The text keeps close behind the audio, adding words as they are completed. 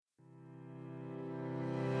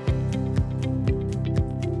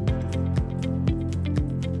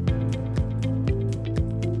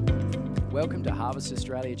Welcome to Harvest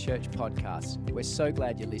Australia Church podcast. We're so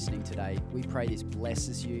glad you're listening today. We pray this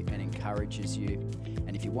blesses you and encourages you.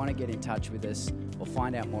 And if you want to get in touch with us or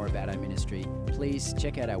find out more about our ministry, please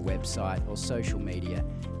check out our website or social media.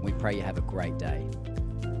 We pray you have a great day.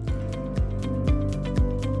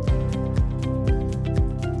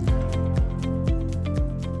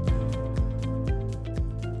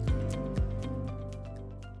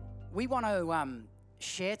 We want to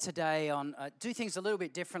share today on do things a little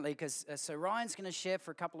bit differently because so Ryan's going to share for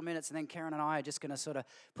a couple of minutes and then Karen and I are just going to sort of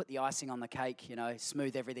put the icing on the cake, you know,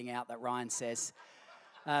 smooth everything out that Ryan says.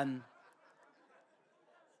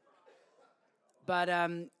 But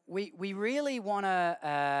we really want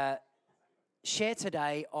to share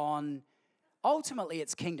today on, ultimately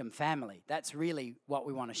it's kingdom family. That's really what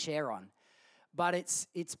we want to share on. But it's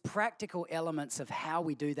practical elements of how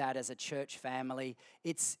we do that as a church family.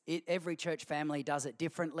 Every church family does it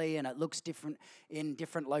differently, and it looks different in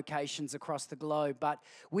different locations across the globe. But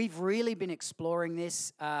we've really been exploring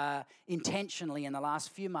this intentionally in the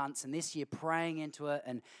last few months, and this year praying into it,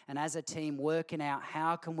 and as a team working out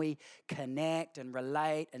how can we connect and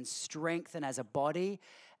relate and strengthen as a body,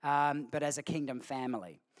 but as a kingdom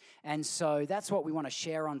family. And so that's what we want to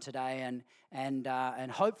share on today,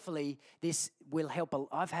 and hopefully this will help.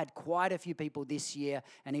 I've had quite a few people this year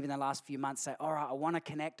and even the last few months say, all right, I want to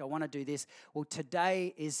connect, I want to do this. Well,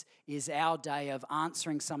 today is our day of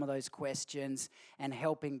answering some of those questions and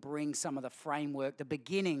helping bring some of the framework, the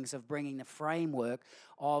beginnings of bringing the framework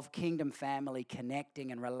of kingdom family,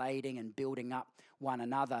 connecting and relating and building up one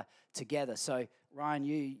another together. So Ryan,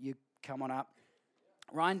 you come on up.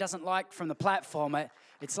 Ryan doesn't like from the platform.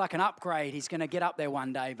 It's like an upgrade. He's going to get up there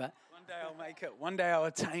one day, but one day I'll make it. One day I'll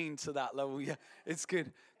attain to that level. Yeah, it's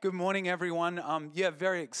good. Good morning, everyone.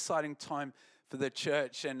 Very exciting time for the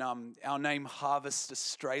church, and our name Harvest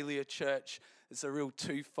Australia Church is a real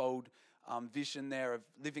twofold vision there of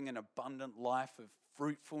living an abundant life of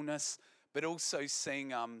fruitfulness, but also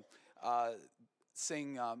seeing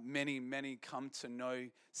many come to know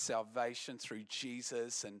salvation through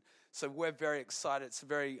Jesus. And so we're very excited. It's a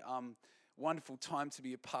very wonderful time to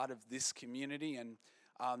be a part of this community, and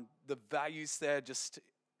the values there, just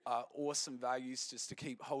awesome values just to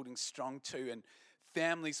keep holding strong to. And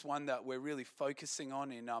family's one that we're really focusing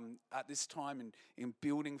on in at this time in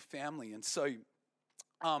building family. And so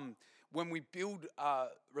when we build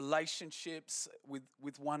relationships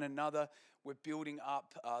with one another, we're building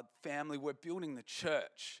up family, we're building the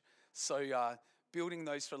church. So building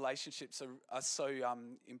those relationships are so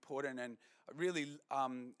important. And I really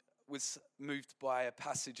was moved by a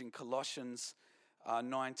passage in Colossians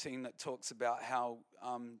 19 that talks about how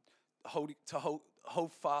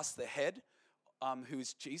hold fast the head, who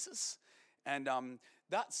is Jesus. And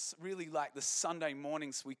that's really like the Sunday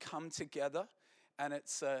mornings we come together, and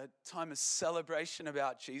it's a time of celebration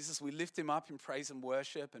about Jesus. We lift him up in praise and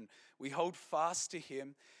worship, and we hold fast to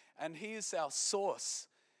him. And he is our source,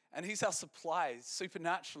 and he's our supply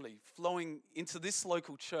supernaturally flowing into this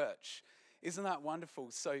local church. Isn't that wonderful?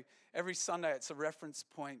 So every Sunday it's a reference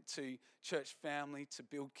point to church family, to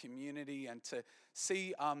build community, and to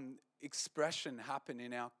see expression happen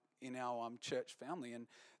in our church family. And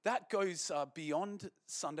that goes beyond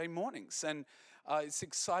Sunday mornings. And it's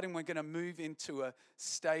exciting. We're going to move into a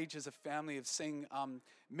stage as a family of seeing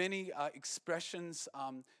many expressions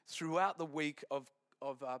throughout the week of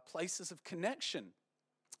places of connection.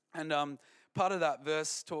 And part of that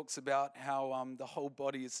verse talks about how the whole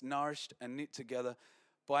body is nourished and knit together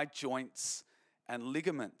by joints and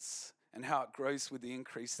ligaments, and how it grows with the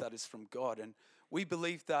increase that is from God. And we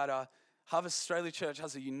believe that Harvest Australia Church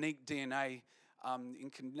has a unique DNA in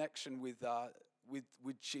connection with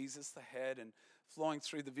Jesus, the head, and flowing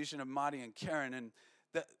through the vision of Marty and Karen, and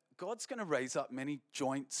that God's going to raise up many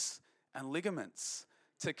joints and ligaments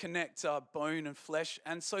to connect bone and flesh,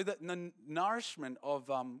 and so that the nourishment of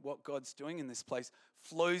what God's doing in this place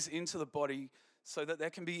flows into the body so that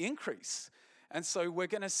there can be increase. And so we're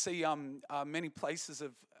going to see many places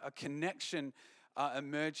of a connection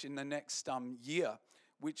emerge in the next year,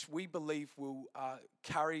 which we believe will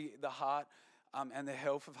carry the heart and the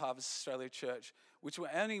health of Harvest Australia Church, which will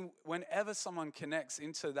only, whenever someone connects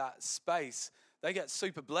into that space, they get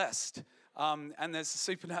super blessed. And there's a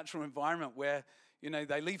supernatural environment where, you know,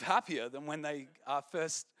 they leave happier than when they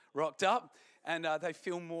first rocked up, and they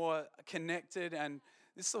feel more connected. And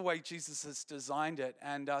this is the way Jesus has designed it.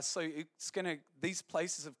 And so it's going to, these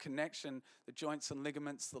places of connection, the joints and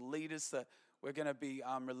ligaments, the leaders that we're going to be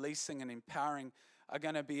releasing and empowering are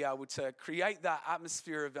going to be able to create that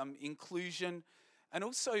atmosphere of inclusion, and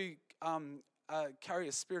also carry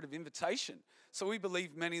a spirit of invitation. So we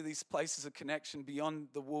believe many of these places of connection beyond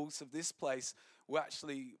the walls of this place will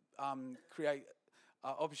actually create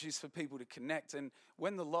opportunities for people to connect. And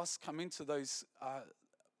when the lost come into those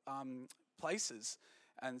places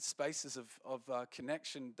and spaces of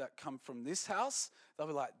connection that come from this house, they'll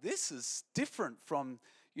be like, this is different from,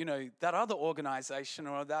 that other organization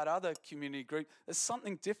or that other community group. There's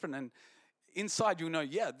something different. And inside you'll know,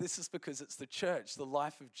 this is because it's the church. The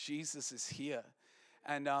life of Jesus is here.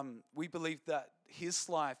 And we believe that his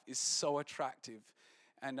life is so attractive.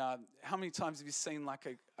 And how many times have you seen like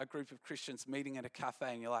a group of Christians meeting at a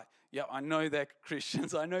cafe and you're like, I know they're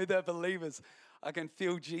Christians. I know they're believers. I can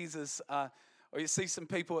feel Jesus. Or you see some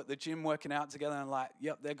people at the gym working out together and like,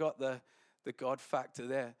 they got the God factor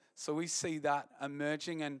there. So we see that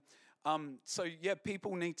emerging. And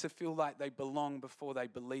people need to feel like they belong before they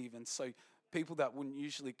believe. And so people that wouldn't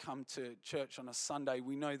usually come to church on a Sunday,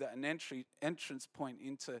 we know that an entrance point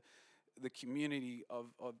into the community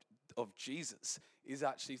of Jesus is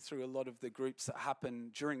actually through a lot of the groups that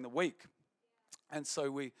happen during the week. And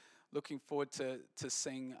so we're looking forward to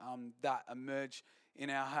seeing that emerge in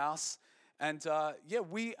our house. And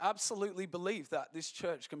we absolutely believe that this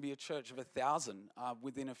church can be a church of 1,000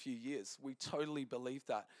 within a few years. We totally believe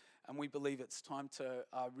that. And we believe it's time to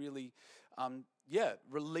really,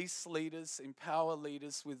 release leaders, empower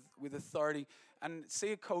leaders with authority, and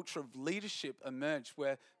see a culture of leadership emerge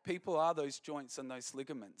where people are those joints and those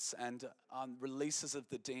ligaments and releases of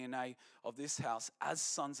the DNA of this house as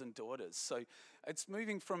sons and daughters. So it's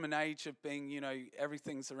moving from an age of being,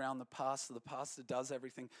 everything's around the pastor does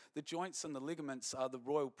everything. The joints and the ligaments are the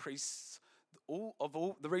royal priests,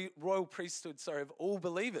 royal priesthood of all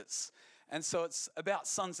believers. And so it's about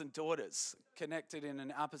sons and daughters connected in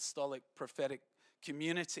an apostolic, prophetic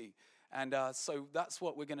community. And so that's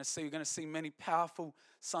what we're going to see. We're going to see many powerful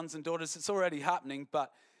sons and daughters. It's already happening,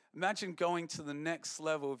 but imagine going to the next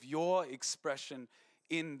level of your expression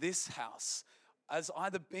in this house as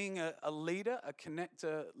either being a leader, a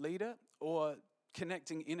connector leader, or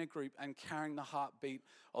connecting in a group and carrying the heartbeat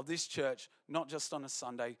of this church, not just on a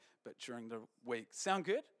Sunday, but during the week. Sound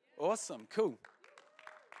good? Awesome. Cool.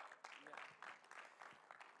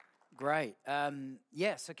 Great.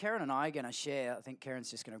 So Karen and I are going to share. I think Karen's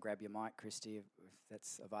just going to grab your mic, Christy, if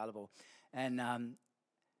that's available. And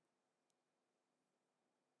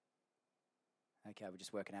okay, we're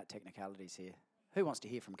just working out technicalities here. Who wants to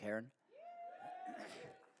hear from Karen?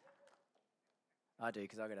 I do,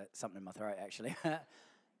 because I've got something in my throat, actually. The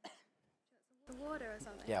water or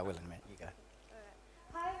something? Yeah, I will in a minute. You go.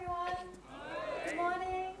 Hi, everyone. Hi. Good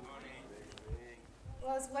morning.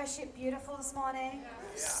 Was worship beautiful this morning?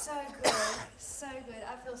 So good. So good.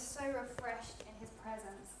 I feel so refreshed in his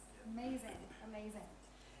presence. Amazing. Amazing.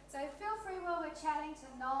 So feel free while we're chatting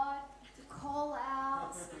to nod, to call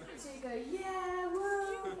out, to go, yeah,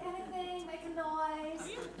 woo, anything, make a noise,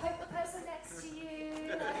 poke the person next to you.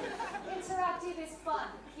 Interactive is fun.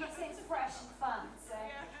 Keeps things fresh and fun. So,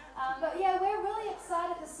 we're really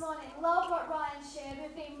excited this morning. Love what Ryan shared.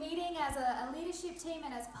 We've been meeting as a leadership team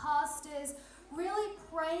and as pastors, really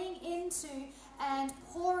praying into and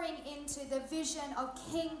pouring into the vision of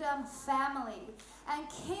kingdom family. And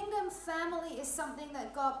kingdom family is something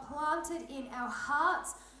that God planted in our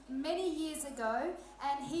hearts many years ago,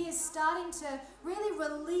 and he is starting to really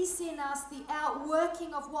release in us the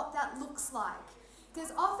outworking of what that looks like.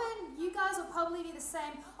 Because often, you guys will probably be the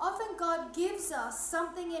same, often God gives us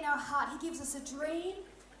something in our heart. He gives us a dream,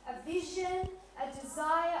 a vision, a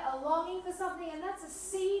desire, a longing for something, and that's a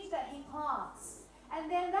seed that he plants. And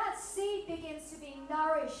then that seed begins to be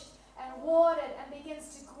nourished and watered and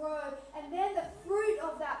begins to grow, and then the fruit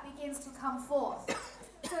of that begins to come forth.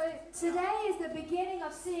 So today is the beginning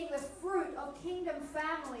of seeing the fruit of kingdom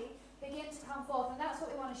family begin to come forth, and that's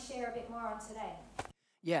what we want to share a bit more on today.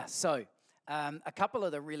 Yeah, so a couple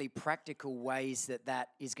of the really practical ways that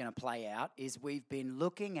is going to play out is we've been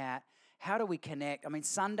looking at how do we connect? I mean,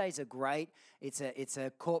 Sundays are great. It's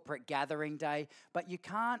a corporate gathering day, but you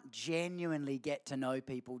can't genuinely get to know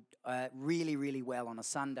people really, really well on a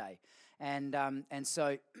Sunday. And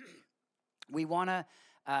so we want to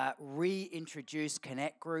reintroduce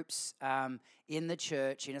connect groups in the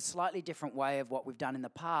church in a slightly different way of what we've done in the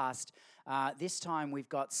past. This time we've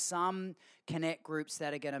got some connect groups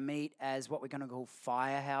that are going to meet as what we're going to call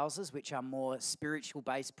firehouses, which are more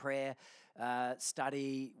spiritual-based prayer,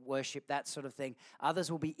 study, worship, that sort of thing.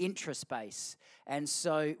 Others will be interest-based. And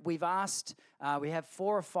so we've asked, we have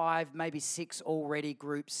 4 or 5, maybe 6 already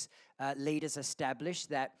groups, leaders established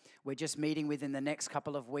that we're just meeting with in the next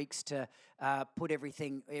couple of weeks to put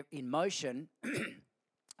everything in motion.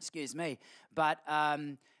 Excuse me. But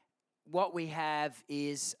what we have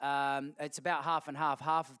is it's about half and half.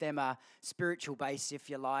 Half of them are spiritual based, if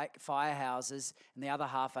you like, firehouses, and the other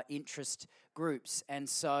half are interest groups. And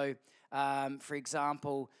so, for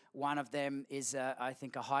example, one of them is, I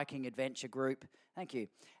think, a hiking adventure group. Thank you.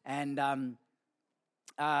 And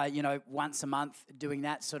once a month doing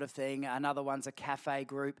that sort of thing. Another one's a cafe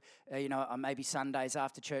group, maybe Sundays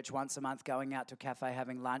after church once a month going out to a cafe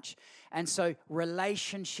having lunch. And so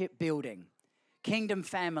relationship building, kingdom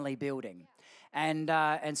family building.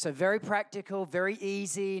 And so very practical, very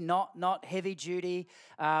easy, not heavy duty,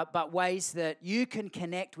 but ways that you can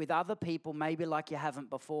connect with other people maybe like you haven't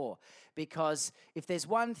before. Because if there's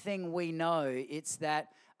one thing we know, it's that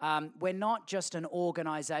we're not just an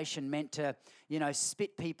organization meant to,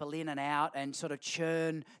 spit people in and out and sort of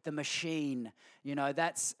churn the machine.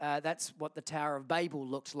 That's what the Tower of Babel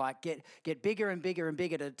looks like. Get bigger and bigger and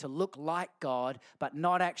bigger to look like God, but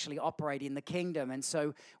not actually operate in the kingdom. And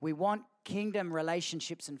so we want kingdom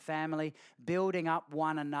relationships and family, building up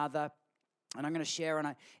one another. And I'm going to share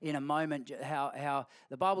in a moment how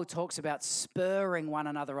the Bible talks about spurring one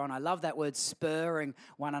another on. I love that word, spurring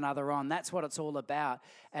one another on. That's what it's all about.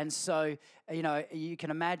 And so, you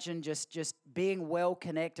can imagine just being well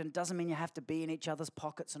connected. It doesn't mean you have to be in each other's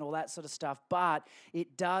pockets and all that sort of stuff, but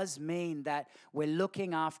it does mean that we're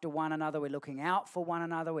looking after one another, we're looking out for one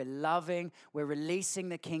another, we're loving, we're releasing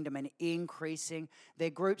the kingdom and increasing. They're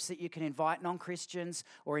groups that you can invite non-Christians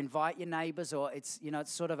or invite your neighbors, or it's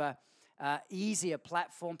sort of a easier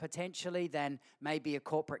platform potentially than maybe a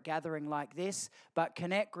corporate gathering like this. But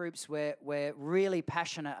connect groups, we're really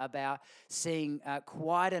passionate about seeing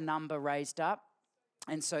quite a number raised up.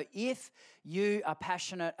 And so if you are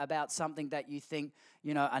passionate about something that you think,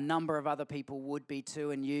 a number of other people would be too,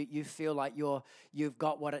 and you feel like you've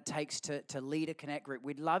got what it takes to lead a connect group,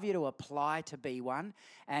 we'd love you to apply to be one.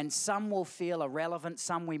 And some will feel irrelevant.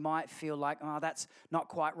 Some we might feel like, oh, that's not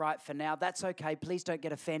quite right for now. That's okay. Please don't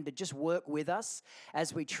get offended. Just work with us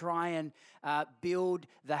as we try and build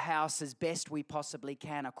the house as best we possibly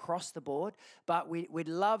can across the board. But we'd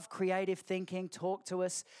love creative thinking. Talk to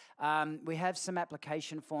us. We have some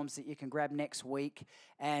application forms that you can grab next week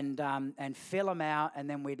and fill them out, and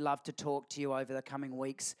then we'd love to talk to you over the coming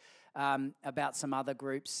weeks about some other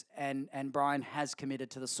groups. And Brian has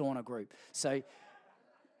committed to the sauna group, so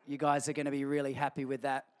you guys are going to be really happy with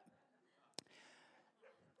that.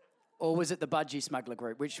 Or was it the budgie smuggler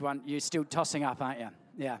group? Which one? You're still tossing up, aren't you?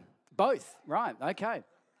 Yeah, both. Right. Okay.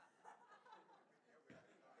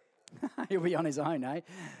 He'll be on his own, eh?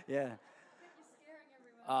 Yeah.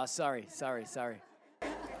 Oh, sorry.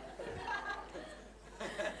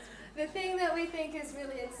 The thing that we think is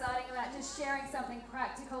really exciting about just sharing something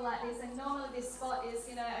practical like this, and normally this spot is,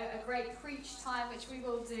 a great preach time, which we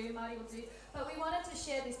will do, Marty will do, but we wanted to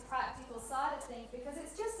share this practical side of things because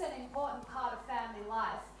it's just an important part of family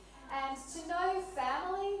life. And to know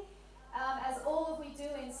family, as all of we do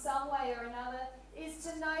in some way or another, is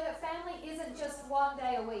to know that family isn't just one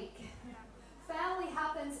day a week. Family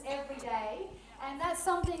happens every day. And that's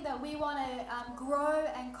something that we want to grow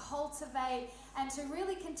and cultivate and to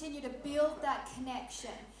really continue to build that connection.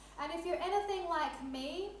 And if you're anything like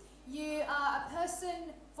me, you are a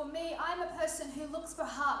person, for me, I'm a person who looks for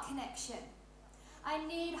heart connection. I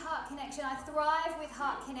need heart connection. I thrive with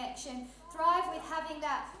heart connection, thrive with having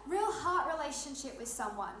that real heart relationship with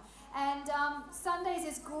someone. And Sundays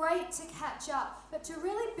is great to catch up, but to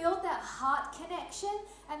really build that heart connection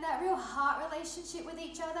and that real heart relationship with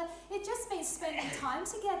each other, it just means spending time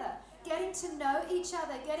together, getting to know each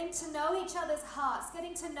other, getting to know each other's hearts,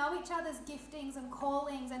 getting to know each other's giftings and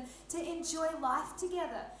callings, and to enjoy life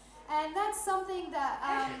together. And that's something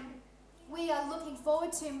that we are looking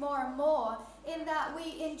forward to more and more, in that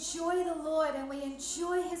we enjoy the Lord and we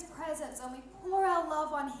enjoy His presence and we pour our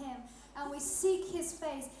love on Him and we seek His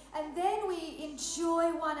face, and then we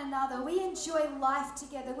enjoy one another. We enjoy life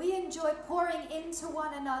together. We enjoy pouring into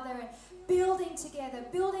one another and building together,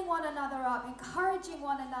 building one another up, encouraging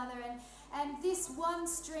one another. And this one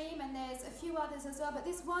stream, and there's a few others as well, but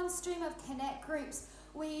this one stream of connect groups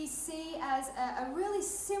we see as a really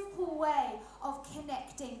simple way of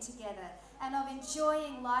connecting together and of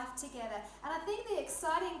enjoying life together. And I think the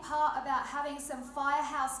exciting part about having some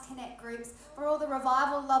Firehouse Connect groups for all the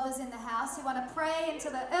revival lovers in the house who want to pray into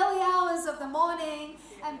the early hours of the morning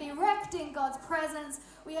and be wrecked in God's presence,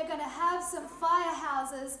 we are going to have some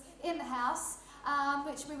firehouses in the house,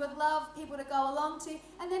 which we would love people to go along to,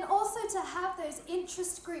 and then also to have those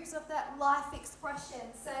interest groups of that life expression.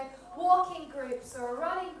 So walking groups or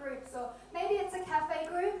running groups, or maybe it's a cafe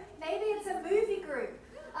group, maybe it's a movie group.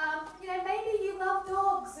 Maybe you love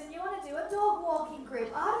dogs and you want to do a dog walking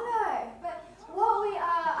group. I don't know. But what we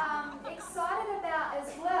are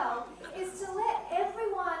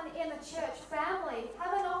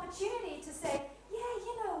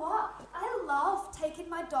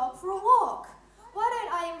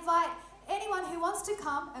wants to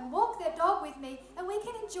come and walk their dog with me, and we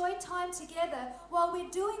can enjoy time together while we're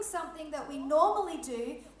doing something that we normally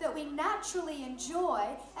do, that we naturally enjoy,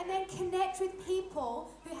 and then connect with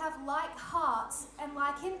people who have like hearts and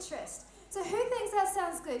like interests. So who thinks that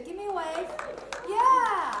sounds good? Give me a wave.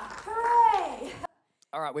 Yeah, hooray.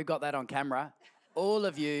 All right, we've got that on camera. All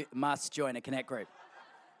of you must join a Connect group.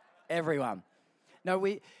 Everyone. No,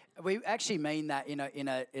 we actually mean that in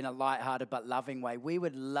a light-hearted but loving way. We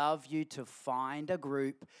would love you to find a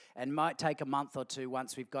group, and might take a month or two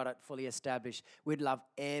once we've got it fully established. We'd love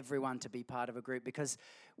everyone to be part of a group because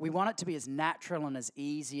we want it to be as natural and as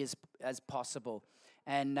easy as possible.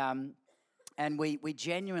 And we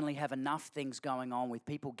genuinely have enough things going on with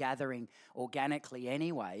people gathering organically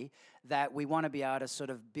anyway that we want to be able to sort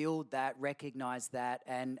of build that, recognize that,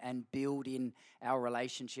 and build in our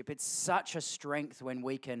relationship. It's such a strength when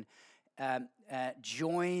we can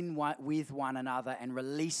join with one another and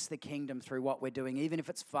release the kingdom through what we're doing, even if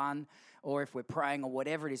it's fun or if we're praying or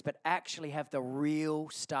whatever it is, but actually have the real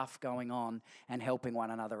stuff going on and helping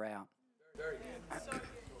one another out. Very good.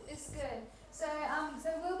 It's good. So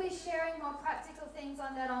we'll be sharing more practical things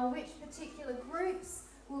on that, on which particular groups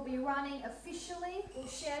we'll be running officially. We'll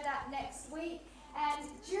share that next week. And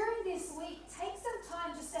during this week, take some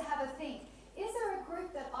time just to have a think. Is there a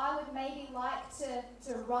group that I would maybe like to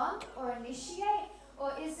run or initiate?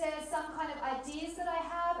 Or is there some kind of ideas that I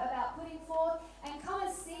have about putting forth? And come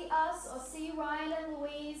and see us or see Ryan and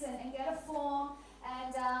Louise and get a form.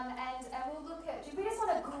 And we'll look at, we just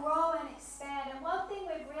want to grow and expand. And one thing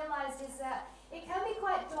we've realized is that it can be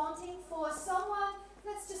quite daunting for someone,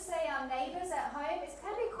 let's just say our neighbours at home, it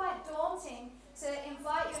can be quite daunting to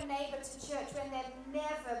invite your neighbour to church when they've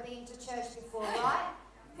never been to church before, right?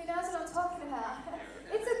 Who knows what I'm talking about?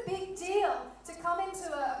 It's a big deal to come into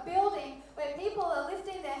a building where people are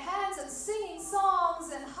lifting their hands and singing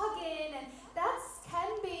songs and hugging, and that can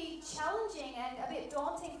be challenging and a bit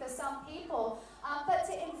daunting for some people. But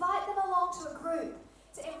to invite them along to a group,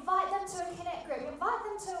 to invite them to a Connect group, invite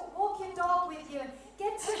them to walk your dog with you and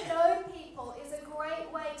get to know people is a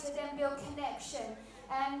great way to then build connection.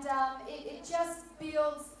 And it just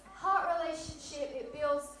builds heart relationship, it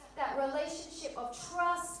builds that relationship of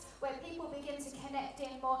trust where people begin to connect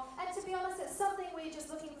in more. And to be honest, it's something we're just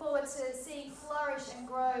looking forward to seeing flourish and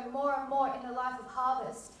grow more and more in the life of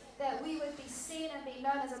Harvest, that we would be seen and be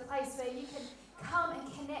known as a place where you can come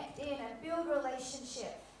and connect in and build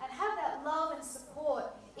relationship and have that love and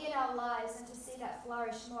support in our lives, and to see that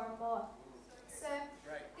flourish more and more. So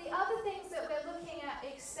the other things that we're looking at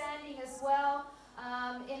expanding as well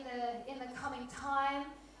in the coming time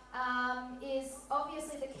is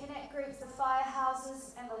obviously the Connect groups, the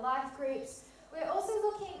firehouses and the life groups. We're also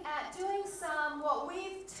looking at doing some what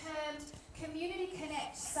we've termed Community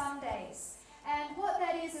Connect Sundays. And what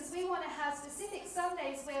that is we want to have specific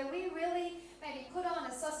Sundays where we really maybe put on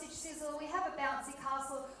a sausage sizzle, we have a bouncy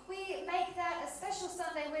castle, we make that a special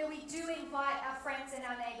Sunday where we do invite our friends and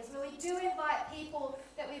our neighbours, where we do invite people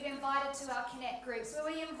that we've invited to our Connect groups,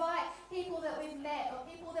 where we invite people that we've met or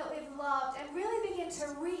people that we've loved, and really begin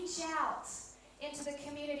to reach out into the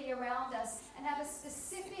community around us and have a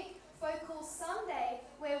specific focal Sunday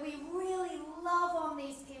where we really love on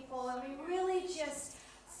these people and we really just,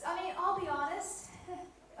 I'll be honest,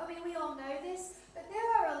 we all know this, but there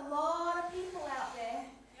are a lot of people out there,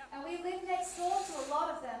 and we live next door to a lot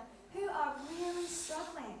of them, who are really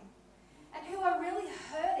struggling and who are really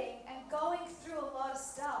hurting and going through a lot of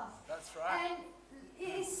stuff. That's right. And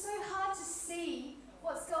it is so hard to see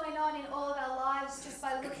what's going on in all of our lives just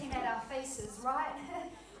by looking at our faces, right?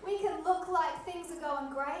 We can look like things are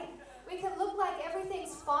going great. We can look like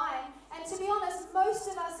everything's fine. And to be honest, most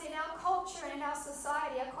of us in our culture and in our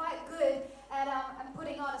society are quite good at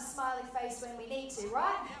putting on a smiley face when we need to,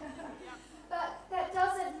 right? But that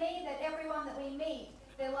doesn't mean that everyone that we meet,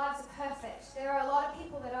 their lives are perfect. There are a lot of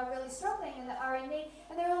people that are really struggling and that are in need.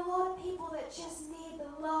 And there are a lot of people that just need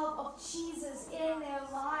the love of Jesus in their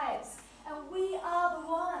lives. And we are the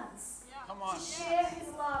ones to share his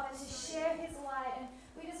love and to share his light. And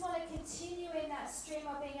we just want to continue in that stream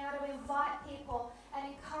of being able to invite people and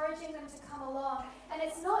encouraging them to come along. And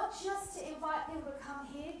it's not just to invite people to come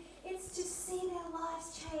here, it's to see their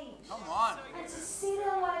lives change. Come on. And to see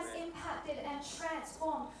their lives impacted and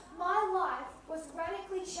transformed. My life was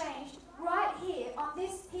radically changed right here on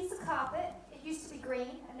this piece of carpet. It used to be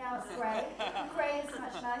green and now it's grey. Grey is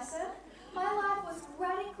much nicer. My life was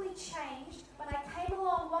radically changed when I came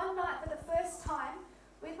along one night for the first time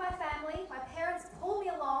with my family. My parents pulled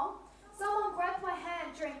me along. Someone grabbed my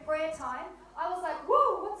hand during prayer time. I was like,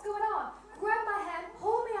 whoa, what's going on? Grabbed my hand,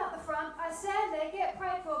 pulled me out the front. I stand there, get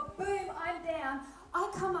prayed for, boom, I'm down. I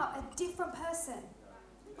come up a different person.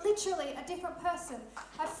 Literally a different person.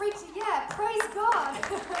 I freaked, yeah, praise God.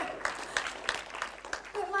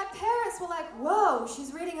 But my parents were like, whoa,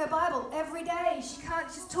 she's reading her Bible every day.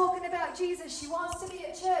 She's talking about Jesus. She wants to be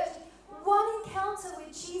at church. One encounter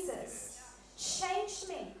with Jesus changed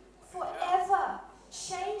me forever.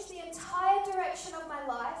 Changed the entire direction of my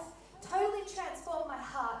life. Totally transformed my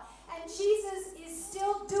heart. And Jesus is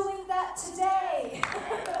still doing that today.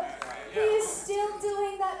 He is still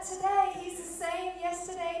doing that today. He's the same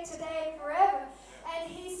yesterday, today, and forever. And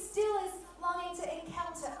he still is longing to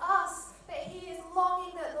encounter us, but he is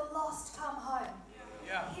longing that the lost come home.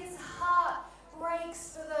 Yeah. His heart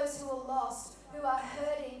breaks for those who are lost, who are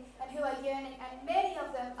hurting, and who are yearning. And many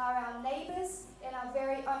of them are our neighbours in our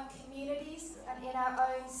very own communities and in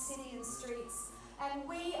our own city and streets. And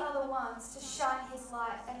we are the ones to shine his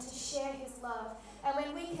light and to share his love. And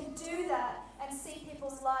when we can do that and see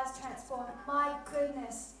people's lives transformed, my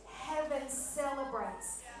goodness, heaven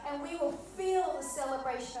celebrates. And we will feel the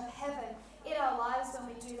celebration of heaven in our lives when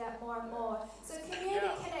we do that more and more. So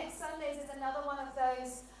Community Connect Sundays is another one of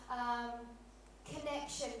those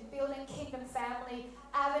connection, building kingdom family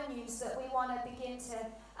avenues that we want to begin to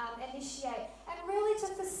initiate. And really to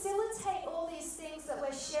facilitate all these things that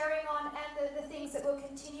we're sharing on and the things that we'll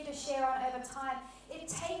continue to share on over time, it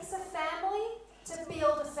takes a family to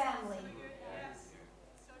build a family.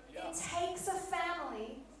 It takes a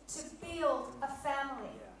family to build a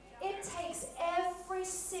family. It takes every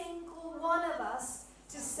single one of us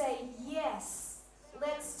to say, yes,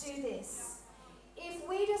 let's do this. If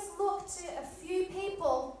we just look to a few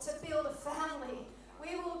people to build a family,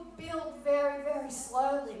 we will build very, very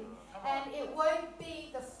slowly. And it won't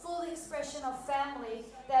be the full expression of family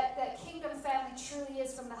that kingdom family truly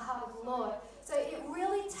is from the heart of the Lord. So it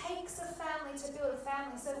really takes a family to build a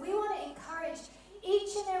family. So we want to encourage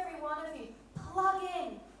each and every one of you, plug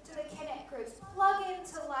in to the Connect groups, plug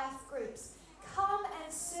into life groups. Come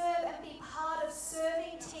and serve and be part of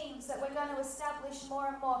serving teams that we're going to establish more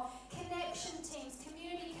and more. Connection teams,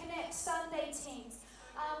 Community Connect Sunday teams.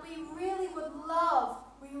 We really would love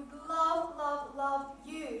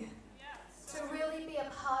you to really be a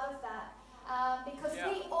part of that. Because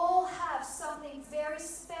we all have something very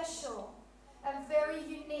special and very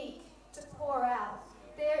unique to pour out.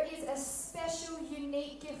 There is a special,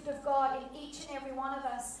 unique gift of God in each and every one of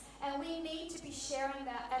us. And we need to be sharing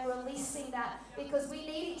that and releasing that because we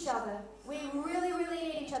need each other. We really, really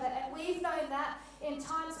need each other. And we've known that in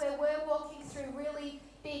times where we're walking through really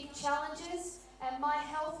big challenges. And my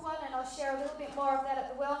health one, and I'll share a little bit more of that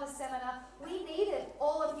at the wellness seminar, we needed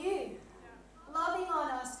all of you. Loving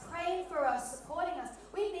on us, praying for us, supporting us.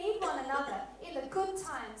 We need one another in the good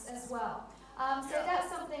times as well. So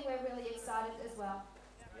that's something we're really excited as well.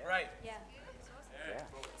 Right. Yeah.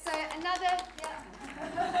 So another,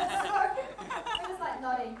 sorry, I was like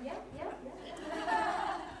nodding,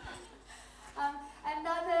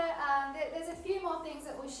 there's a few more things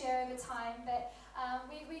that we'll share over time, but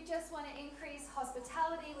we just want to increase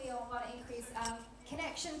hospitality, we all want to increase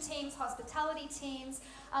connection teams, hospitality teams.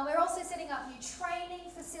 We're also setting up new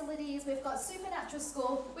training facilities. We've got Supernatural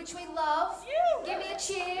School, which we love. Give me a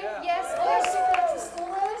cheer. Yes, all you Supernatural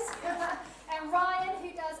Schoolers. And Ryan, who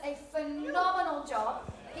does a phenomenal job.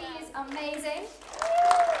 He is amazing.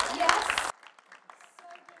 Yes. So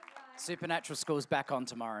good, Ryan. Supernatural School's back on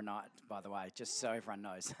tomorrow night, by the way, just so everyone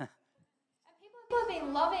knows. And people have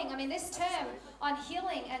been loving, this term on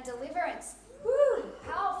healing and deliverance. Woo,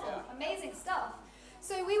 powerful, amazing stuff.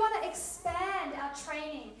 So we want to expand our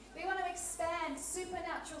training. We want to expand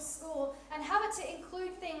Supernatural School and have it to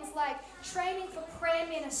include things like training for prayer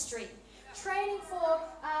ministry, training for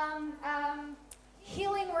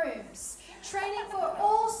healing rooms, training for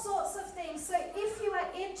all sorts of things. So if you are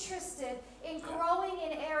interested in growing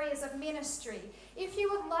in areas of ministry, if you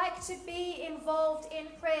would like to be involved in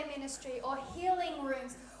prayer ministry or healing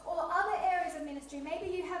rooms or other areas of ministry,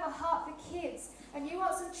 maybe you have a heart for kids and you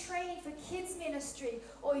want some training for kids ministry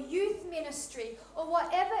or youth ministry or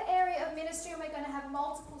whatever area of ministry, and we're going to have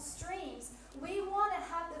multiple streams, we want to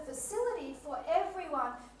have the facility for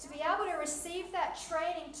everyone to be able to receive that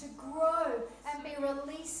training to grow and be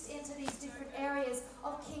released into these different areas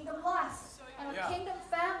of kingdom life and of kingdom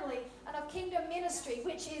family and of kingdom ministry,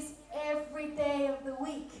 which is every day of the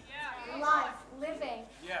week, life, living.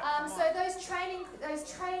 So those training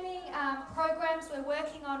programs we're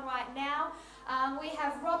working on right now. We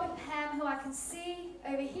have Rob and Pam, who I can see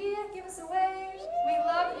over here. Give us a wave. We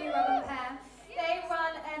love you, Rob and Pam. They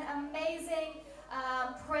run an amazing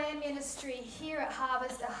prayer ministry here at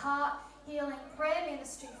Harvest, a heart healing prayer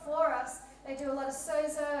ministry for us. They do a lot of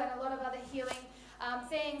sozo and a lot of other healing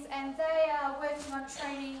things, and they are working on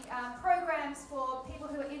training programs for people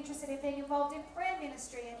who are interested in being involved in prayer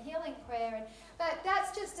ministry and healing prayer. But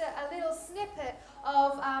that's just a little snippet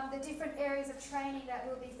of the different areas of training that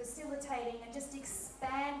we'll be facilitating and just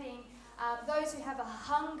expanding those who have a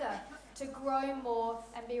hunger to grow more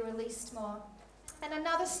and be released more. And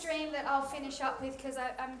another stream that I'll finish up with, because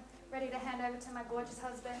I'm ready to hand over to my gorgeous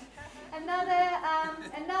husband. Another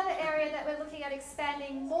area that we're looking at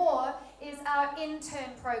expanding more is our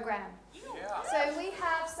intern program. Yeah. So we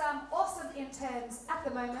have some awesome interns at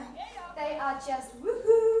the moment. They are just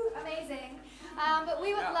woohoo amazing. But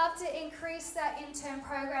we would love to increase that intern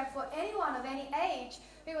program for anyone of any age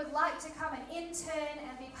who would like to come and intern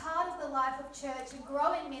and be part of the life of church and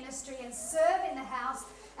grow in ministry and serve in the house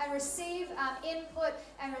and receive input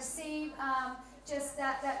and receive just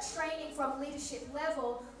that training from leadership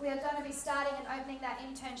level. We are going to be starting and opening that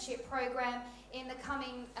internship program in the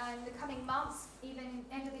coming months, even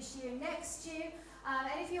end of this year, next year.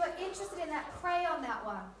 And if you are interested in that, pray on that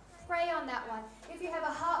one. Pray on that one. If you have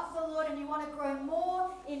a heart for the Lord and you want to grow more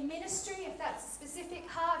in ministry, if that's a specific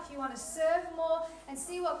heart, if you want to serve more and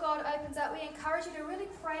see what God opens up, we encourage you to really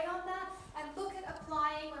pray on that and look at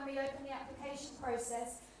applying when we open the application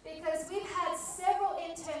process. Because we've had several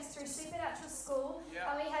interns through Supernatural School,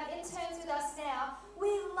 and we have interns with us now. We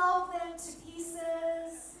love them to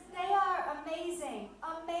pieces. They are amazing,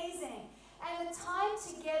 amazing. And the time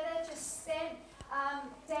together just spent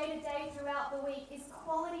day to day throughout the week is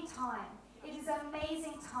quality time. It is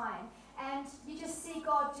amazing time. And you just see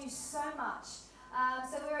God do so much.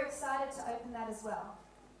 So we're excited to open that as well.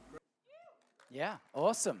 Yeah,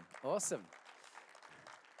 awesome.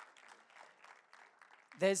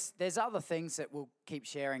 There's other things that we'll keep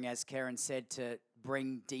sharing, as Karen said, to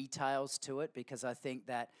bring details to it, because I think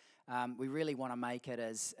that we really want to make it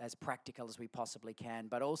as practical as we possibly can.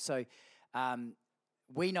 But also,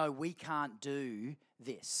 we know we can't do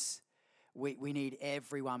this. We need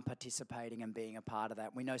everyone participating and being a part of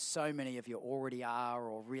that. We know so many of you already are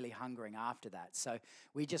or really hungering after that. So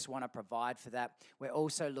we just want to provide for that. We're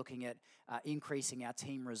also looking at increasing our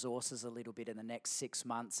team resources a little bit in the next 6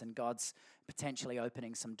 months, and God's potentially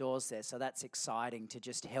opening some doors there. So that's exciting to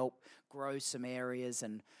just help grow some areas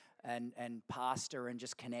and pastor and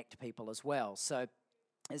just connect people as well. So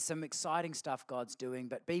there's some exciting stuff God's doing,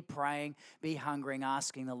 but be praying, be hungering,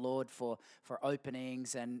 asking the Lord for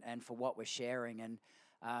openings and for what we're sharing. And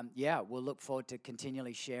we'll look forward to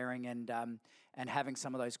continually sharing and having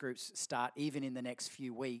some of those groups start even in the next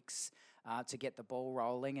few weeks to get the ball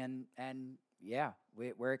rolling. And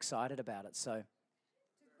we're excited about it. So.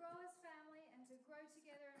 To grow as family and to grow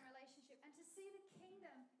together in relationship and to see the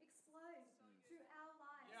kingdom explode through our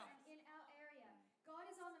lives and in our area. God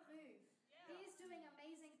is on the move. He is doing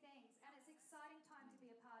amazing things, and it's exciting time to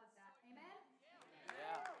be a part of that. Amen?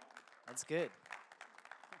 Yeah. That's good.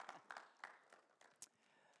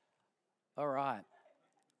 All right.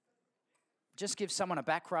 Just give someone a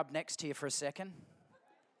back rub next to you for a second,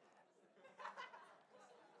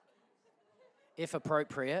 if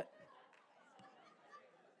appropriate.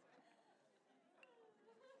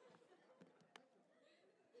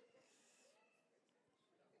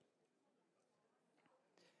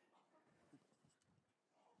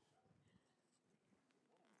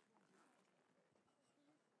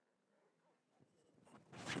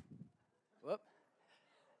 Whoop.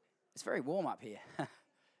 It's very warm up here.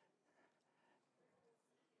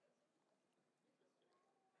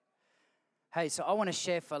 Hey, so I want to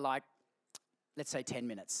share for let's say 10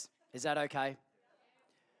 minutes. Is that okay?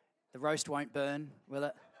 The roast won't burn, will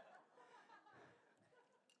it?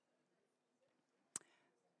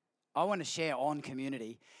 I want to share on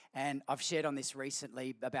community, and I've shared on this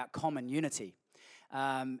recently about common unity.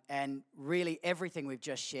 And really everything we've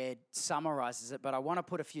just shared summarizes it, but I want to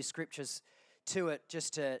put a few scriptures to it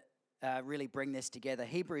just to really bring this together.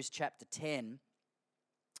 Hebrews chapter 10,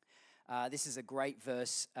 this is a great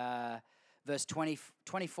verse, verse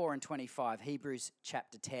 24 and 25, Hebrews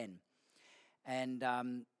chapter 10.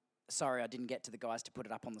 And sorry, I didn't get to the guys to put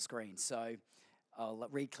it up on the screen, so I'll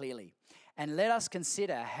read clearly. And let us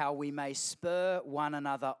consider how we may spur one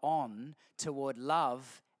another on toward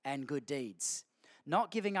love and good deeds,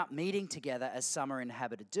 not giving up meeting together as some are in the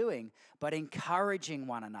habit of doing, but encouraging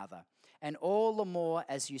one another, and all the more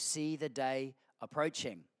as you see the day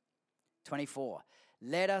approaching. 24.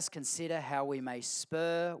 Let us consider how we may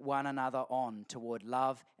spur one another on toward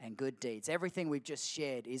love and good deeds. Everything we've just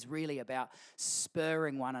shared is really about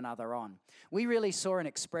spurring one another on. We really saw an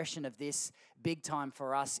expression of this big time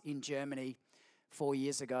for us in Germany 5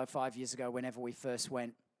 years ago, whenever we first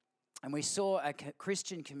went. And we saw a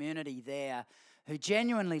Christian community there who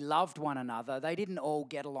genuinely loved one another. They didn't all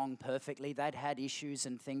get along perfectly. They'd had issues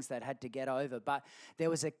and things they'd had to get over. But there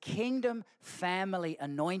was a kingdom family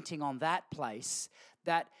anointing on that place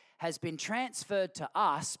that has been transferred to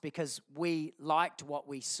us because we liked what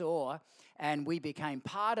we saw and we became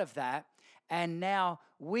part of that. And now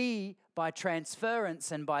we, by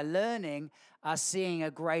transference and by learning, are seeing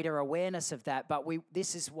a greater awareness of that. But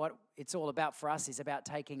this is what it's all about for us, is about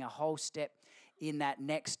taking a whole step in that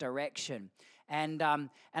next direction. And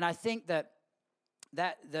I think that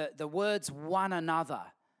the words one another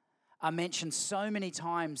are mentioned so many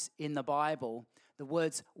times in the Bible, the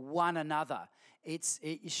words one another.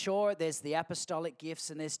 Sure, there's the apostolic gifts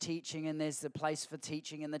and there's teaching and there's the place for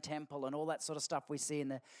teaching in the temple and all that sort of stuff we see in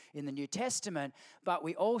the New Testament, but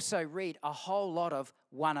we also read a whole lot of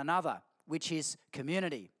one another, which is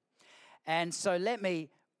community. And so let me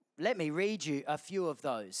read you a few of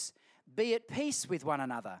those. Be at peace with one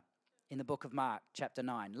another in the book of Mark, chapter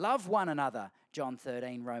 9. Love one another, John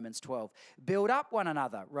 13, Romans 12. Build up one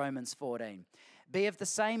another, Romans 14. Be of the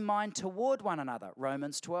same mind toward one another,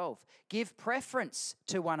 Romans 12. Give preference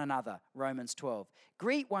to one another, Romans 12.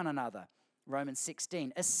 Greet one another, Romans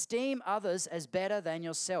 16. Esteem others as better than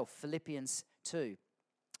yourself, Philippians 2.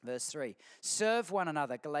 Verse 3, serve one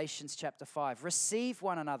another, Galatians chapter 5. Receive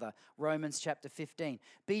one another, Romans chapter 15.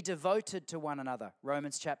 Be devoted to one another,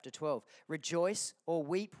 Romans chapter 12. Rejoice or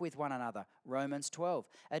weep with one another, Romans 12.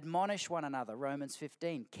 Admonish one another, Romans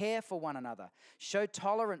 15. Care for one another. Show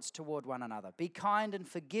tolerance toward one another. Be kind and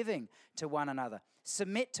forgiving to one another.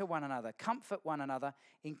 Submit to one another. Comfort one another.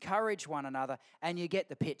 Encourage one another. And you get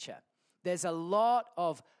the picture. There's a lot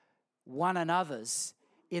of one another's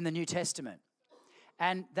in the New Testament.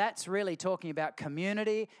 And that's really talking about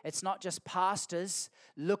community. It's not just pastors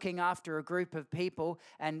looking after a group of people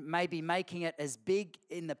and maybe making it as big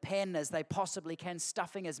in the pen as they possibly can,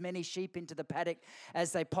 stuffing as many sheep into the paddock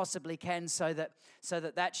as they possibly can so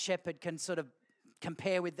that shepherd can sort of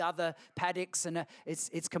compare with other paddocks. And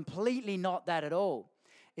it's completely not that at all.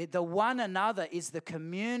 The one another is the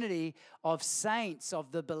community of saints,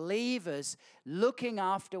 of the believers, looking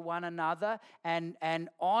after one another and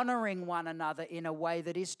honoring one another in a way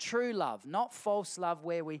that is true love, not false love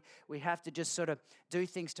where we have to just sort of do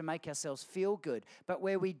things to make ourselves feel good, but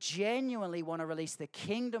where we genuinely want to release the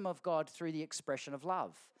kingdom of God through the expression of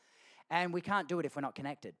love. And we can't do it if we're not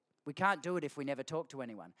connected. We can't do it if we never talk to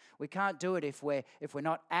anyone. We can't do it if we're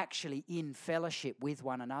not actually in fellowship with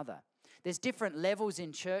one another. There's different levels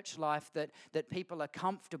in church life that people are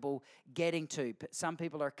comfortable getting to. Some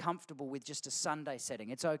people are comfortable with just a Sunday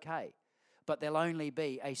setting. It's okay. But there'll only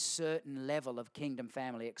be a certain level of kingdom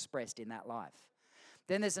family expressed in that life.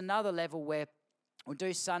 Then there's another level where we'll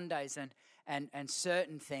do Sundays and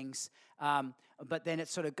certain things, but then it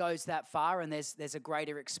sort of goes that far and there's a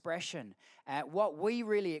greater expression. What we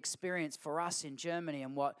really experience for us in Germany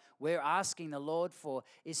and what we're asking the Lord for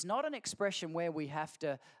is not an expression where we have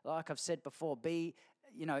to, like I've said before, be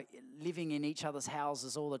living in each other's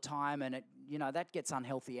houses all the time, and that gets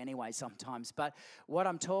unhealthy anyway sometimes. But what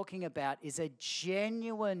I'm talking about is a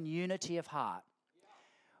genuine unity of heart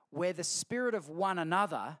where the spirit of one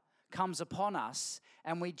another comes upon us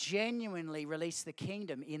and we genuinely release the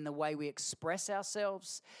kingdom in the way we express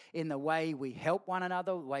ourselves, in the way we help one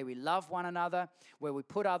another, the way we love one another, where we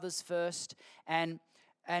put others first. And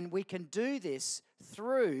we can do this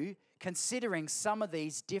through considering some of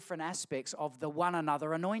these different aspects of the one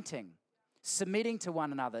another anointing. Submitting to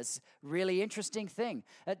one another's really interesting thing.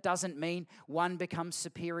 It doesn't mean one becomes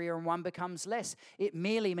superior and one becomes less. It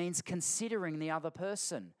merely means considering the other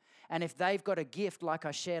person. And if they've got a gift, like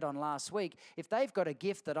I shared on last week, if they've got a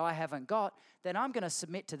gift that I haven't got, then I'm going to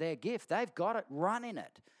submit to their gift. They've got it, run in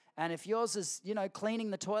it. And if yours is,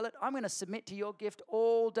 cleaning the toilet, I'm going to submit to your gift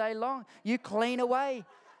all day long. You clean away.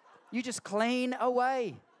 You just clean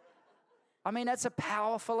away. I mean, that's a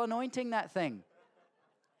powerful anointing, that thing.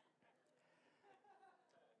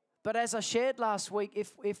 But as I shared last week,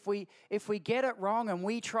 if we get it wrong and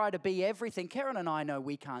we try to be everything, Karen and I know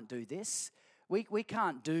we can't do this. We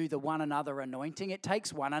can't do the one another anointing. It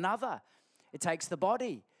takes one another. It takes the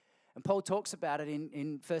body. And Paul talks about it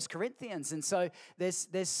in 1 Corinthians. And so there's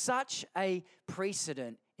such a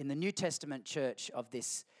precedent in the New Testament church of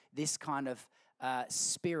this kind of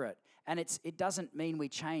spirit. And it doesn't mean we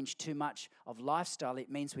change too much of lifestyle. It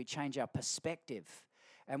means we change our perspective.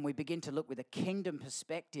 And we begin to look with a kingdom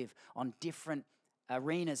perspective on different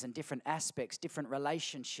arenas and different aspects, different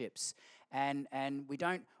relationships. And we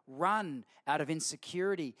don't run out of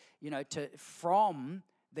insecurity, from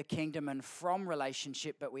the kingdom and from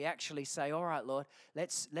relationship, but we actually say, all right, Lord,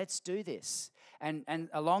 let's do this. And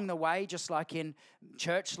along the way, just like in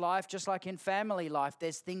church life, just like in family life,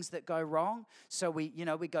 there's things that go wrong. So we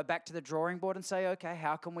go back to the drawing board and say, okay,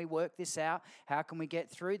 how can we work this out? How can we get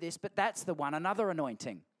through this? But that's the one another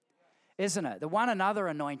anointing, isn't it? The one another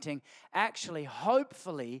anointing actually,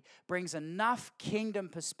 hopefully, brings enough kingdom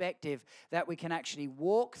perspective that we can actually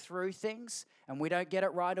walk through things, and we don't get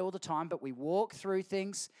it right all the time, but we walk through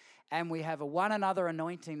things, and we have a one another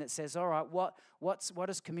anointing that says, all right, what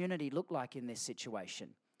does community look like in this situation?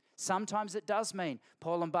 Sometimes it does mean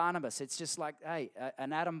Paul and Barnabas. It's just like, hey,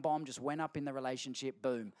 an atom bomb just went up in the relationship,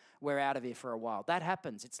 boom, we're out of here for a while. That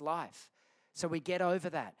happens, it's life. So we get over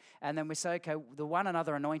that. And then we say, okay, the one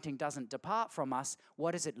another anointing doesn't depart from us.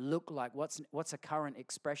 What does it look like? What's a current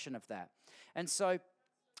expression of that? And so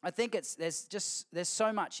I think there's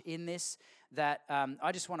so much in this that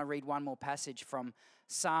I just want to read one more passage from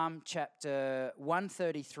Psalm chapter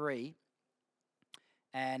 133.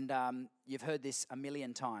 And you've heard this a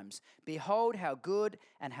million times. Behold how good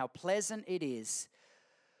and how pleasant it is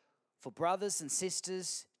for brothers and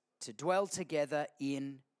sisters to dwell together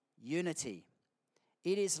in unity.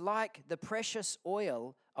 It is like the precious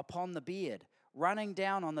oil upon the beard, running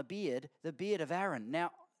down on the beard of Aaron.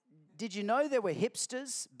 Now, did you know there were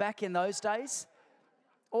hipsters back in those days?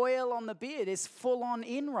 Oil on the beard is full on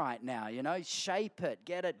in right now, shape it,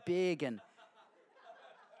 get it big. And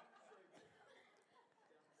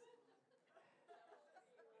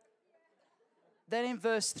then in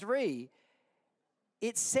verse 3,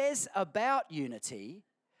 it says about unity,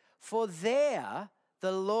 for there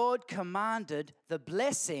the Lord commanded the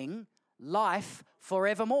blessing, life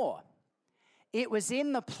forevermore. It was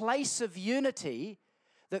in the place of unity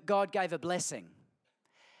that God gave a blessing.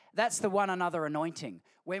 That's the one another anointing.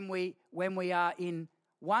 When we are in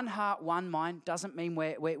one heart, one mind, doesn't mean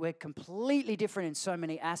we're completely different in so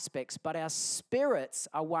many aspects, but our spirits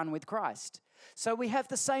are one with Christ. So we have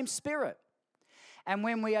the same spirit. And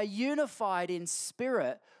when we are unified in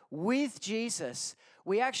spirit with Jesus,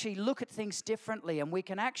 we actually look at things differently, and we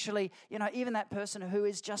can actually, even that person who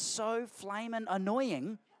is just so flaming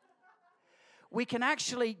annoying, we can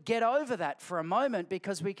actually get over that for a moment,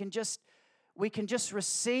 because we can just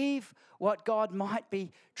receive what God might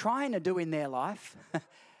be trying to do in their life,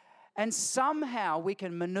 and somehow we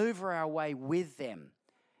can maneuver our way with them.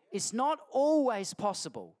 It's not always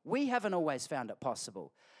possible. We haven't always found it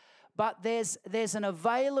possible. But there's an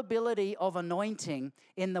availability of anointing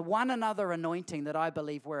in the one another anointing that I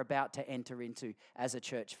believe we're about to enter into as a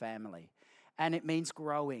church family. And it means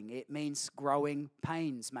growing. It means growing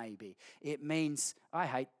pains, maybe. It means,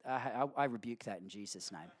 I rebuke that in Jesus'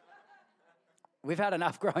 name. We've had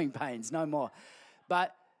enough growing pains, no more.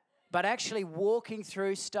 But actually walking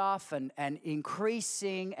through stuff and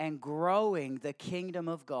increasing and growing the kingdom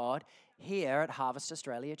of God here at Harvest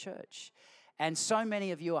Australia Church. And so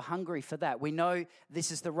many of you are hungry for that. We know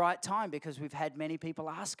this is the right time because we've had many people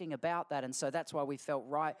asking about that. And so that's why we felt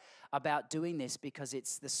right about doing this, because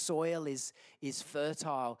the soil is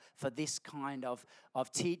fertile for this kind of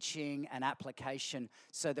teaching and application,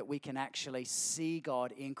 so that we can actually see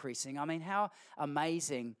God increasing. I mean, how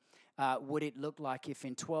amazing would it look like if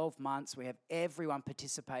in 12 months we have everyone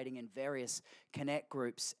participating in various connect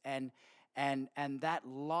groups, and that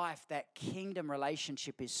life, that kingdom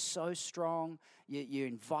relationship is so strong. You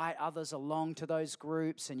invite others along to those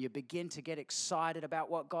groups, and you begin to get excited about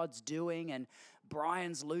what God's doing. And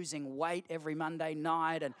Brian's losing weight every Monday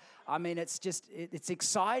night. And I mean, it's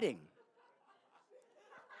exciting.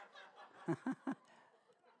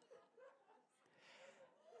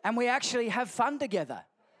 And we actually have fun together.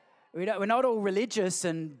 We're not all religious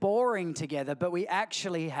and boring together, but we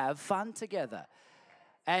actually have fun together.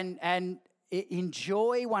 And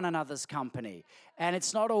enjoy one another's company. And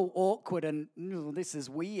it's not all awkward and this is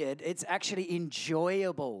weird. It's actually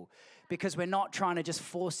enjoyable, because we're not trying to just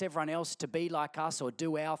force everyone else to be like us or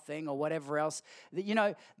do our thing or whatever else.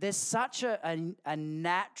 There's such a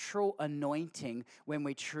natural anointing when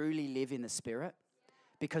we truly live in the Spirit,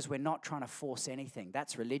 because we're not trying to force anything.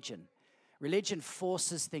 That's religion. Religion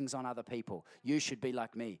forces things on other people. You should be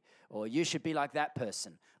like me, or you should be like that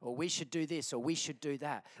person, or we should do this, or we should do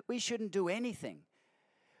that. We shouldn't do anything.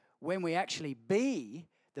 When we actually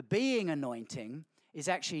the being anointing is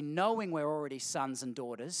actually knowing we're already sons and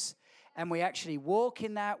daughters, and we actually walk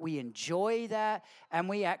in that, we enjoy that, and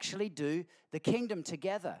we actually do the kingdom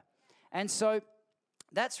together. And so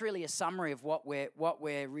that's really a summary of what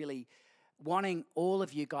we're really wanting all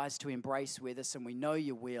of you guys to embrace with us, and we know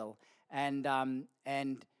you will. And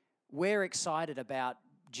we're excited about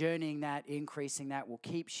journeying that, increasing that. We'll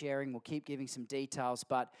keep sharing. We'll keep giving some details.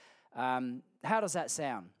 But how does that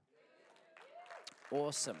sound?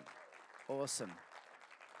 Awesome. Awesome.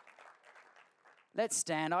 Let's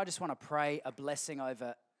stand. I just want to pray a blessing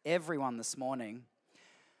over everyone this morning.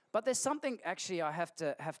 But there's something actually I have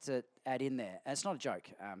to add in there. And it's not a joke.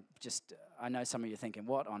 I know some of you are thinking,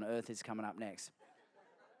 what on earth is coming up next?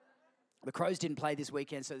 The Crows didn't play this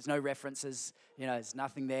weekend, so there's no references. There's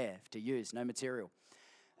nothing there to use, no material.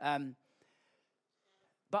 But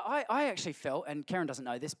I actually felt, and Karen doesn't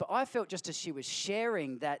know this, but I felt just as she was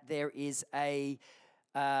sharing that there is an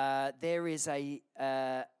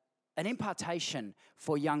impartation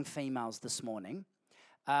for young females this morning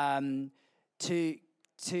I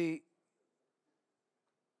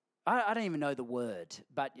don't even know the word,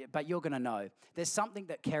 but you're going to know. There's something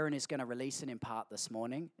that Karen is going to release and impart this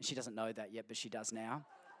morning. She doesn't know that yet, but she does now.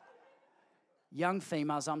 Young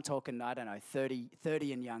females, I'm talking,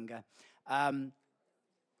 30 and younger.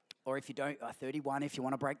 Or if you don't, 31, if you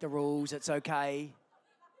want to break the rules, it's okay.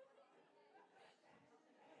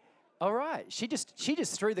 All right, she just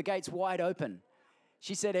threw the gates wide open.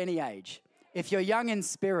 She said any age. If you're young in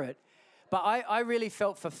spirit. But I really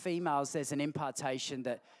felt for females there's an impartation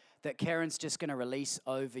that Karen's just going to release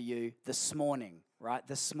over you this morning, right?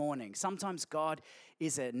 This morning. Sometimes God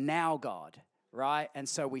is a now God, right? And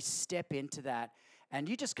so we step into that. And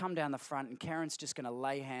you just come down the front and Karen's just going to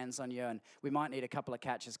lay hands on you. And we might need a couple of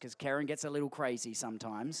catches because Karen gets a little crazy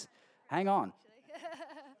sometimes. Hang on.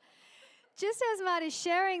 Just as Marty's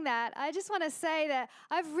sharing that, I just want to say that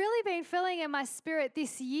I've really been feeling in my spirit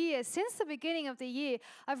this year, since the beginning of the year,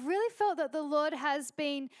 I've really felt that the Lord has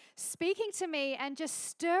been speaking to me and just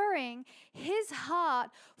stirring his heart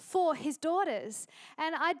for his daughters.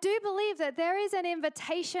 And I do believe that there is an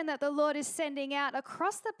invitation that the Lord is sending out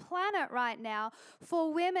across the planet right now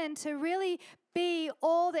for women to really be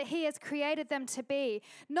all that he has created them to be.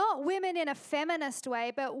 Not women in a feminist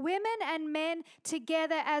way, but women and men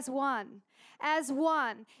together as one. As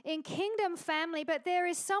one in kingdom family, but there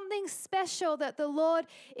is something special that the Lord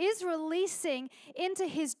is releasing into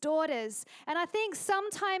his daughters. And I think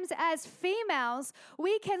sometimes as females,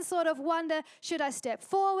 we can sort of wonder, should I step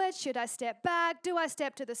forward? Should I step back? Do I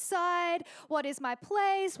step to the side? What is my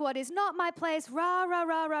place? What is not my place? Rah, rah,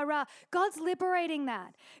 rah, rah, rah. God's liberating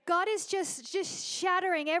that. God is just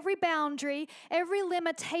shattering every boundary, every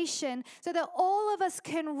limitation, so that all of us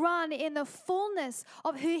can run in the fullness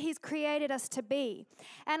of who he's created us to be.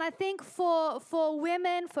 And I think for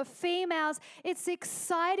women, for females, it's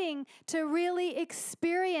exciting to really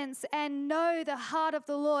experience and know the heart of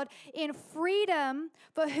the Lord in freedom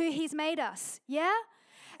for who he's made us. Yeah?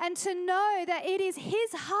 And to know that it is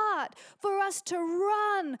his heart for us to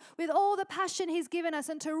run with all the passion he's given us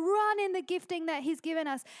and to run in the gifting that he's given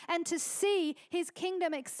us and to see his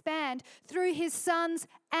kingdom expand through his sons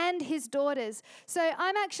and his daughters. So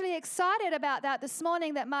I'm actually excited about that this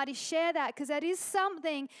morning that Marty shared that, because that is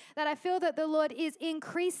something that I feel that the Lord is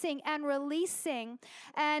increasing and releasing.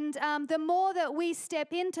 And the more that we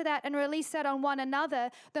step into that and release that on one another,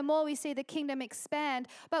 the more we see the kingdom expand.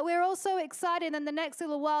 But we're also excited in the next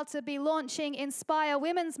little while to be launching Inspire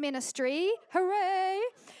Women's Ministry. Hooray!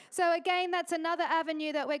 So again, that's another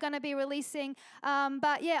avenue that we're going to be releasing.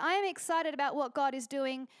 But yeah, I am excited about what God is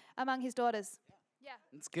doing among his daughters. Yeah.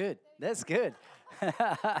 That's good. That's good.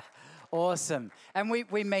 Awesome. And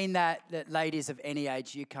we mean that ladies of any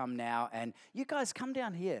age, you come now, and you guys come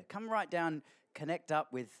down here. Come right down, connect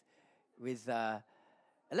up with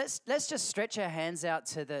let's just stretch our hands out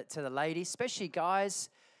to the ladies, especially guys.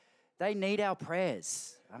 They need our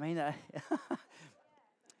prayers. I mean,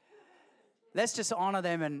 let's just honor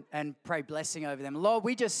them and pray blessing over them. Lord,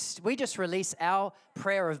 we just release our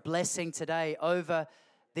prayer of blessing today over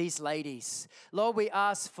these ladies. Lord, we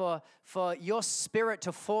ask for your spirit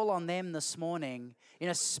to fall on them this morning in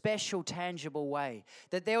a special, tangible way,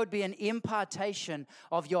 that there would be an impartation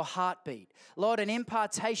of your heartbeat. Lord, an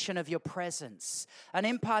impartation of your presence, an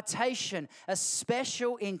impartation, a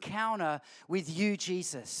special encounter with you,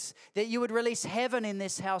 Jesus, that you would release heaven in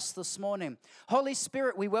this house this morning. Holy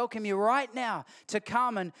Spirit, we welcome you right now to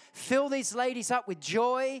come and fill these ladies up with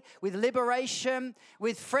joy, with liberation,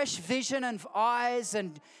 with fresh vision and eyes,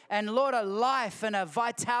 and Lord, a life and a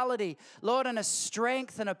vitality, Lord, and a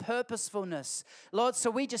strength and a purposefulness. Lord, so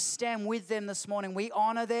we just stand with them this morning. We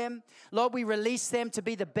honor them. Lord, we release them to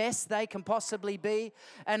be the best they can possibly be.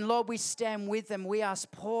 And Lord, we stand with them. We ask,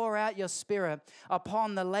 pour out your spirit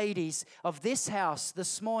upon the ladies of this house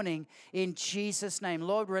this morning in Jesus' name.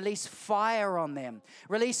 Lord, release fire on them.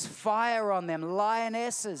 Release fire on them.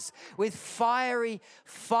 Lionesses with fiery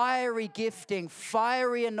gifting,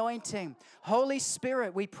 fiery anointing. Holy Spirit,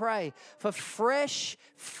 Spirit, we pray for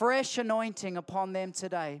fresh anointing upon them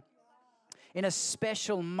today in a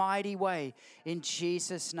special, mighty way in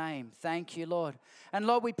Jesus' name. Thank you, Lord. And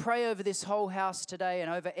Lord, we pray over this whole house today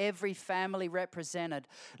and over every family represented.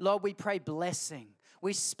 Lord, we pray blessing.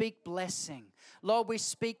 We speak blessing. Lord, we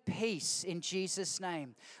speak peace in Jesus'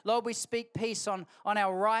 name. Lord, we speak peace on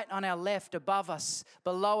our right, on our left, above us,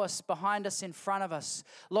 below us, behind us, in front of us.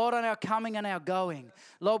 Lord, on our coming and our going.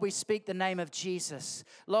 Lord, we speak the name of Jesus.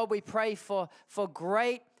 Lord, we pray for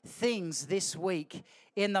great things this week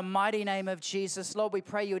in the mighty name of Jesus. Lord, we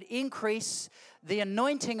pray you would increase the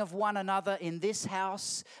anointing of one another in this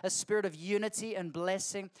house, a spirit of unity and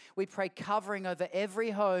blessing. We pray covering over every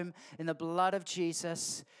home in the blood of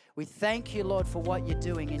Jesus. We thank you, Lord, for what you're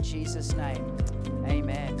doing in Jesus' name.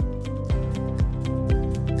 Amen.